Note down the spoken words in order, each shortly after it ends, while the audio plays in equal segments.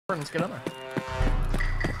Let's get in there.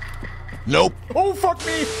 Nope. Oh, fuck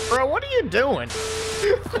me. Bro, what are you doing?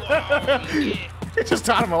 He just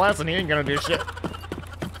taught him a lesson. He ain't gonna do shit.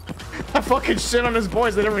 I fucking shit on his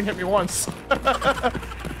boys. They never even hit me once. Dude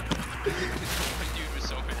was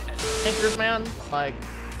so mad. Tankers, man. Like.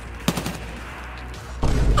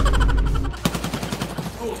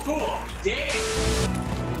 Oh, cool. Dang.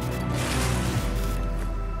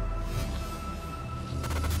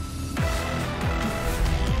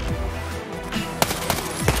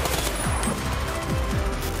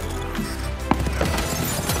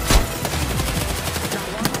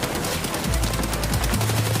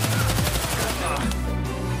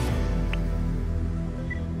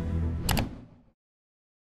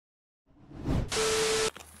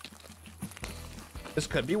 This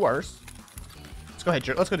could be worse. Let's go ahead.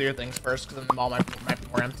 Let's go do your things first, because then the mall might be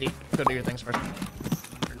more empty. Let's go do your things first.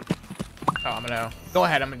 Oh, I'm gonna go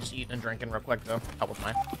ahead. I'm gonna just eat and drinking real quick though. Help with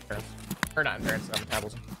my parents, or not parents,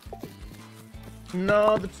 metabolism.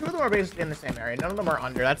 No, the two of them are basically in the same area. None of them are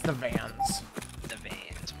under. That's the vans. The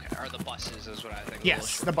vans, okay, or the buses is what I think.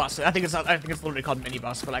 Yes, the buses. I think it's literally called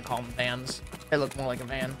minibus, but I call them vans. They look more like a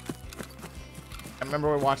van. I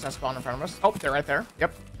remember we watched that spawn in front of us. Oh, they're right there.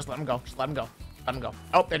 Yep. Just let them go. Just let them go. Let him go.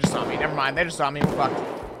 Oh, they just saw me. Never mind. They just saw me. We're fucked.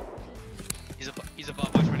 He's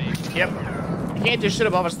above us, ready. Yep. He can't do shit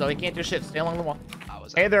above us, though. He can't do shit. Stay along the wall.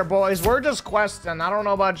 Hey there, boys. We're just questing. I don't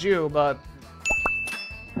know about you, but...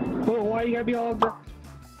 Well, why you gotta be all...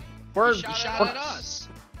 We're shot at us.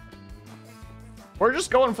 We're just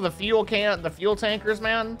going for the fuel tankers,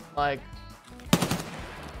 man. Like...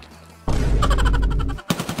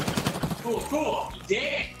 Cool.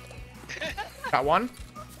 Dang. Got one?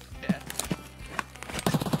 Yeah.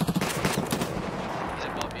 He's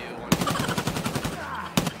above you.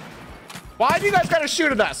 Why do you guys gotta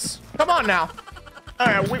shoot at us? Come on now.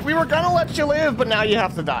 Alright, we were gonna let you live, but now you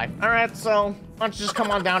have to die. Alright, so why don't you just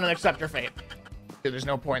come on down and accept your fate? Dude, there's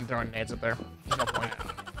no point in throwing nades up there. There's no point.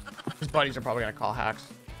 His buddies are probably gonna call hacks.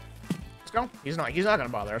 Let's go. He's not gonna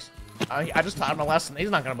bother us. I just taught him a lesson. He's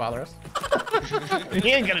not gonna bother us.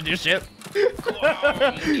 He ain't gonna do shit.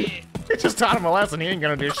 He just taught him a lesson. He ain't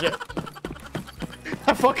gonna do shit.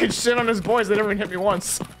 I fucking shit on his boys. They never even hit me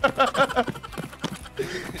once. Dude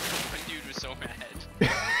was so mad.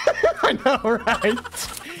 I know, right?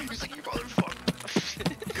 He's like, you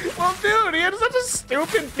motherfucker. Well, dude, he had such a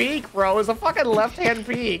stupid peek, bro. It was a fucking left-hand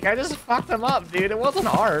peek. I just fucked him up, dude. It wasn't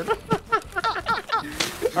hard. All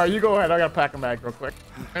right, you go ahead. I gotta pack him back real quick.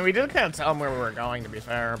 And we did kind of tell him where we were going, to be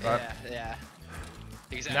fair, but Yeah.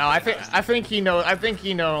 Exactly. no, I think he knows. I think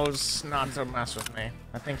he knows not to mess with me.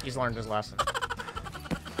 I think he's learned his lesson.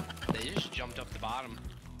 They just jumped up the bottom.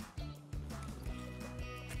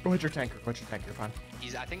 Go hit your tanker. Go hit your tanker. You're fine.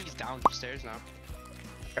 I think he's downstairs now.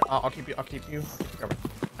 I'll keep you. I'll keep you covered.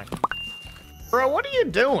 Thank you. Bro, what are you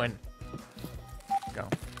doing? Go.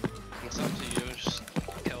 It's up to you. Just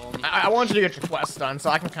kill him. I want you to get your quest done, so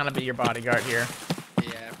I can kind of be your bodyguard here.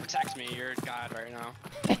 Yeah, protect me. You're God right now.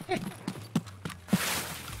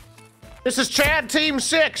 This is Chad Team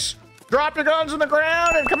 6. Drop your guns on the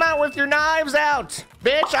ground and come out with your knives out.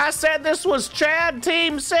 Bitch, I said this was Chad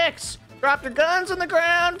Team 6. Drop your guns on the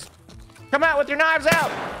ground. Come out with your knives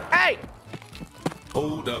out. Hey!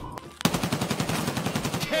 Hold up.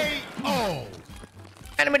 KO.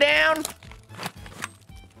 Enemy down.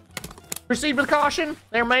 Proceed with caution.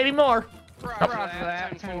 There may be more. Roger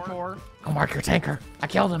that. 10-4. Go mark your tanker. I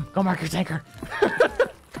killed him. Go mark your tanker.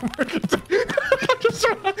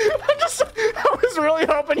 I was really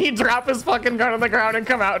hoping he'd drop his fucking gun on the ground and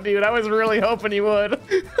come out, dude. I was really hoping he would.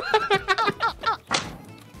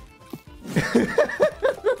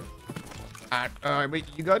 Alright, wait,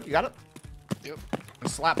 you good? You got it? Yep.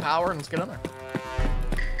 Slap power and let's get in there.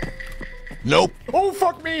 Nope. Oh,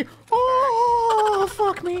 fuck me! Oh,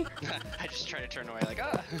 fuck me! I just tried to turn away like,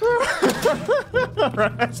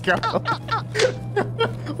 Alright, let's go. I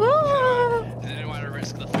didn't want to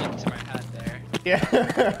risk the flip to my head there. Yeah.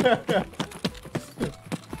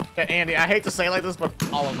 Yeah, Andy, I hate to say it like this, but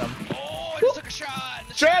all of them. Oh, I just took a shot.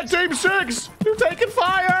 Chad Team 6! You're taking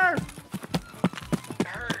fire! It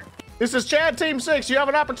hurt. This is Chad Team 6. You have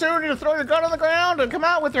an opportunity to throw your gun on the ground and come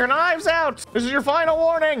out with your knives out. This is your final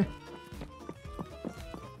warning.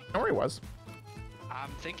 I know where he was. I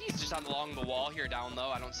think he's just along the wall here down low.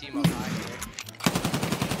 I don't see him up high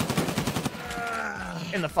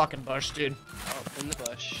here. In the fucking bush, dude. Oh, in the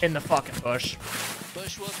bush. In the fucking bush.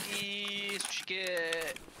 Bush Wolfies, what you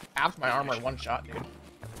get? Half my armor in one shot, dude.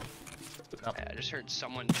 No. Yeah, I just heard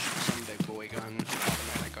someone shoot some big boy gun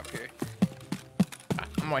automatic up here.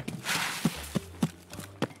 I'm away.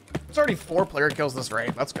 There's already 4 player kills this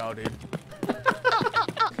raid. Let's go, dude.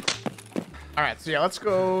 All right, so yeah, let's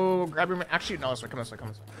go grab your. Actually, no, this way. Come this way. Come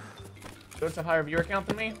this way. Do it have a higher viewer count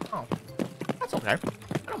than me? Oh, that's okay. I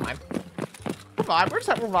don't mind. We're vibing. We're just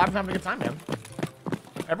having a good time, man.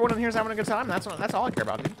 Everyone in here is having a good time. That's all I care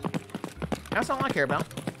about, dude. That's all I care about.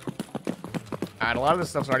 All right, a lot of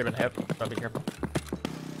this stuff's already been hit, so be careful.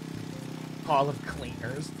 Call of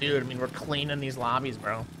cleaners, dude. I mean, we're cleaning these lobbies,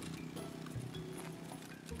 bro.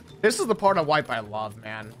 This is the part of wipe I love,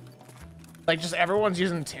 man. Like, just everyone's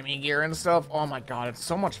using Timmy gear and stuff. Oh my god, it's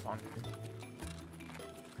so much fun, dude.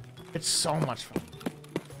 It's so much fun.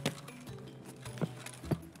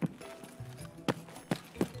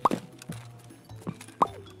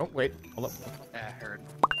 Oh, wait. Hold up. Yeah, I heard.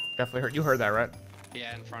 Definitely heard. You heard that, right?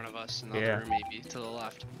 Yeah, in front of us. Another room, maybe to the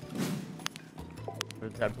left. The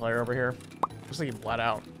dead player over here. Looks like he bled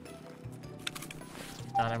out.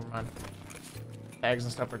 No, never mind. Tags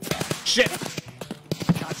and stuff are... Shit!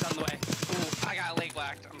 Shots on the way. Ooh, I got leg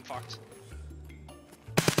whacked. I'm fucked.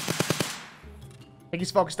 I think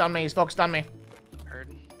he's focused on me. He's focused on me.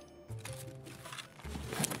 Heard.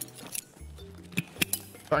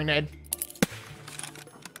 Throwing nade.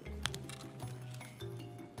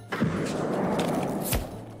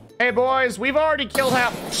 Hey, boys. We've already killed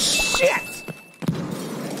half... Shit!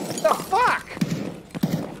 The fuck?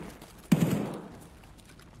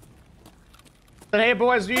 But hey,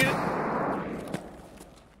 boys, do you...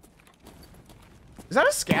 Is that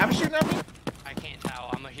a scab shooting at me? I can't tell.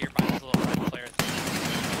 I'm here by this little red flare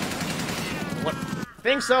thing. What?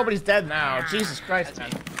 Think so, but he's dead now. Jesus Christ, man.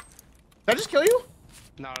 Did I just kill you?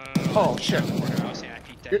 No. Oh, shit. I was saying I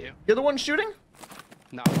peeked at you. You're the one shooting?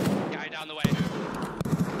 No. Guy down the way.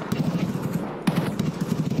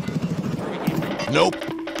 Nope.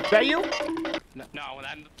 Is that you? No, with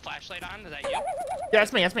that flashlight on, is that you? Yeah,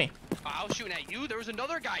 that's me, that's me. I was shooting at you. There was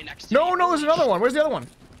another guy next to me. No, there's another one. Where's the other one?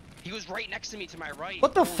 He was right next to me to my right.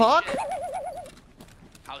 What the Holy fuck? shit.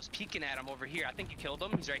 I was peeking at him over here. I think you killed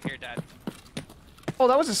him. He's right here dead. Oh,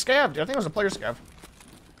 that was a scav, dude. I think it was a player scav.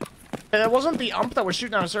 Hey, that wasn't the ump that was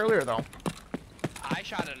shooting at us earlier, though. I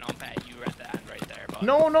shot an ump at you at the end right there. But...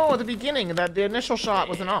 No, at the beginning. The initial shot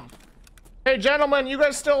was an ump. Hey, gentlemen, you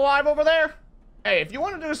guys still alive over there? Hey, if you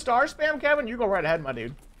want to do star spam, Kevin, you go right ahead, my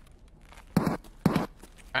dude.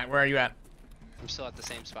 Alright, where are you at? I'm still at the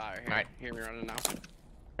same spot right here. Alright. Hear me running now.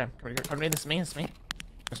 Okay, come to me. This is me.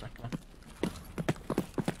 This way. Come on.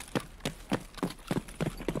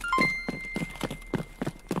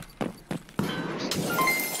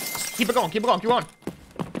 Keep it going. Keep going.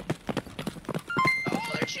 Oh,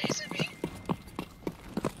 they're chasing me.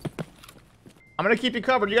 I'm gonna keep you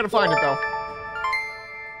covered. You gotta find it, though.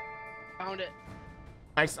 Found it.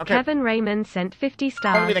 Nice. Okay. Kevin Raymond sent 50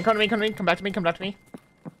 stars. Come to me. Come back to me.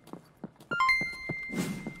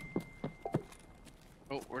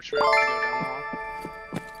 Oh, we're trying to go down the hall.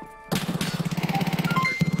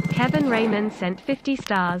 Kevin Raymond sent 50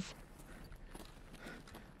 stars.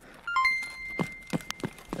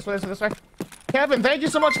 This way. Kevin, thank you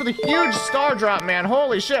so much for the huge star drop, man.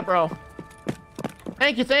 Holy shit, bro.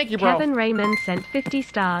 Thank you, bro. Kevin Raymond sent 50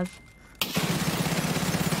 stars.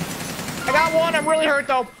 I got one. I'm really hurt,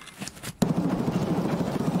 though.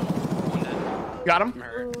 One dead. Got him? I'm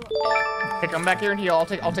hurt. Okay, come back here and heal. I'll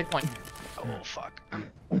take point. Oh, fuck.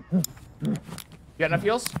 You got enough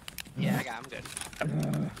heals? Yeah, I'm good.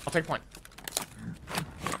 I'll take point.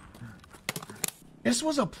 This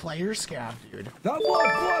was a player scav, dude.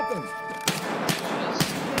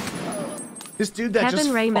 This dude that Kevin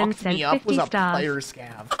just Raymond fucked me sent up was 50 a stars. player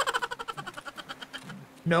scav.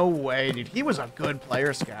 No way, dude. He was a good player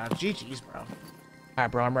scav. GG's, bro. All right,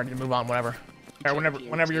 bro. I'm ready to move on. Whatever. All right,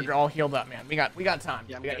 whenever you're all healed up, man. We got time.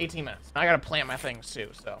 Yeah, we got good. 18 minutes. I gotta plant my things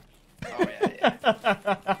too. So. Oh,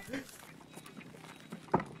 yeah.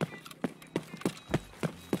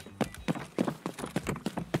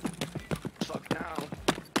 Fuck now.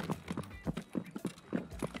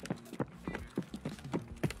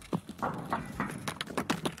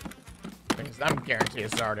 I'm guaranteed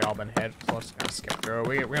it's already all been hit, so let's kind of skip through.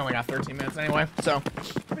 We only got 13 minutes anyway, so.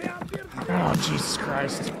 Oh, Jesus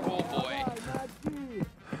Christ. Oh, boy.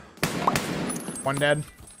 One dead.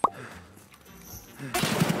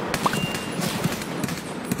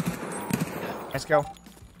 Let's go.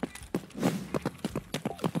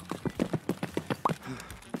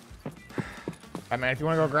 Alright, man, if you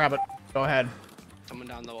want to go grab it, go ahead. Someone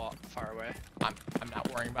down the wall, far away. I'm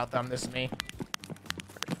not worrying about them. This is me.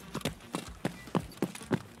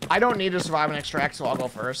 I don't need to survive and extract, so I'll go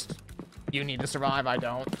first. You need to survive, I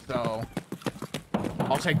don't, so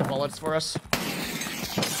I'll take the bullets for us.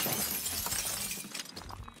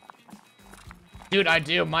 Dude, I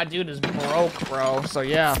do. My dude is broke, bro, so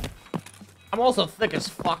yeah. I'm also thick as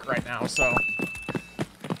fuck right now, so.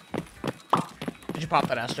 Did you pop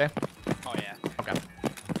that SJ? Oh yeah. Okay.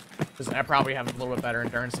 Because I probably have a little bit better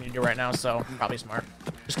endurance than you do right now, so probably smart.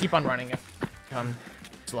 Just keep on running it. Come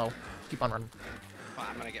slow. Keep on running. Well,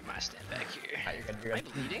 I'm gonna get my stand back here. Ah, you're good, you're Am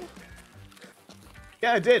good. I bleeding?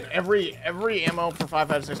 Yeah, it did. Every ammo for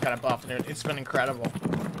 5.56 got a buff, and it's been incredible.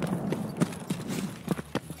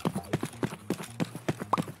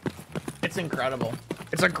 It's incredible.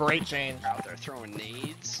 It's a great change. They're out there throwing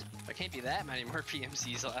nades. There can't be that many more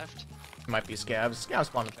PMCs left. Might be scabs. Scabs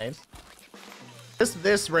spawn with nades.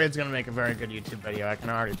 This raid's gonna make a very good YouTube video. I can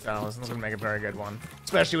already tell. This is gonna make a very good one,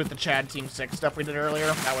 especially with the Chad Team 6 stuff we did earlier.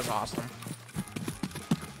 That was awesome.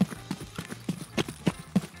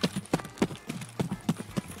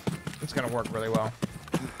 It's gonna work really well.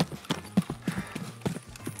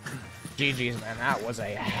 GG's, man. That was a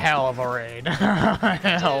hell of a raid.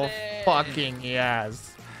 Hell fucking yes.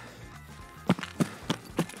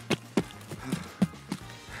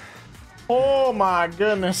 Oh my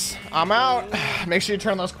goodness. I'm out. Make sure you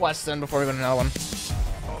turn those quests in before we go to another one.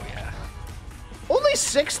 Oh yeah. Only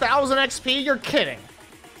 6,000 XP? You're kidding.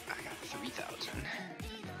 I got 3,000.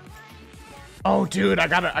 Oh dude, I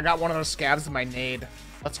got one of those scabs in my nade.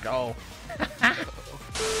 Let's go.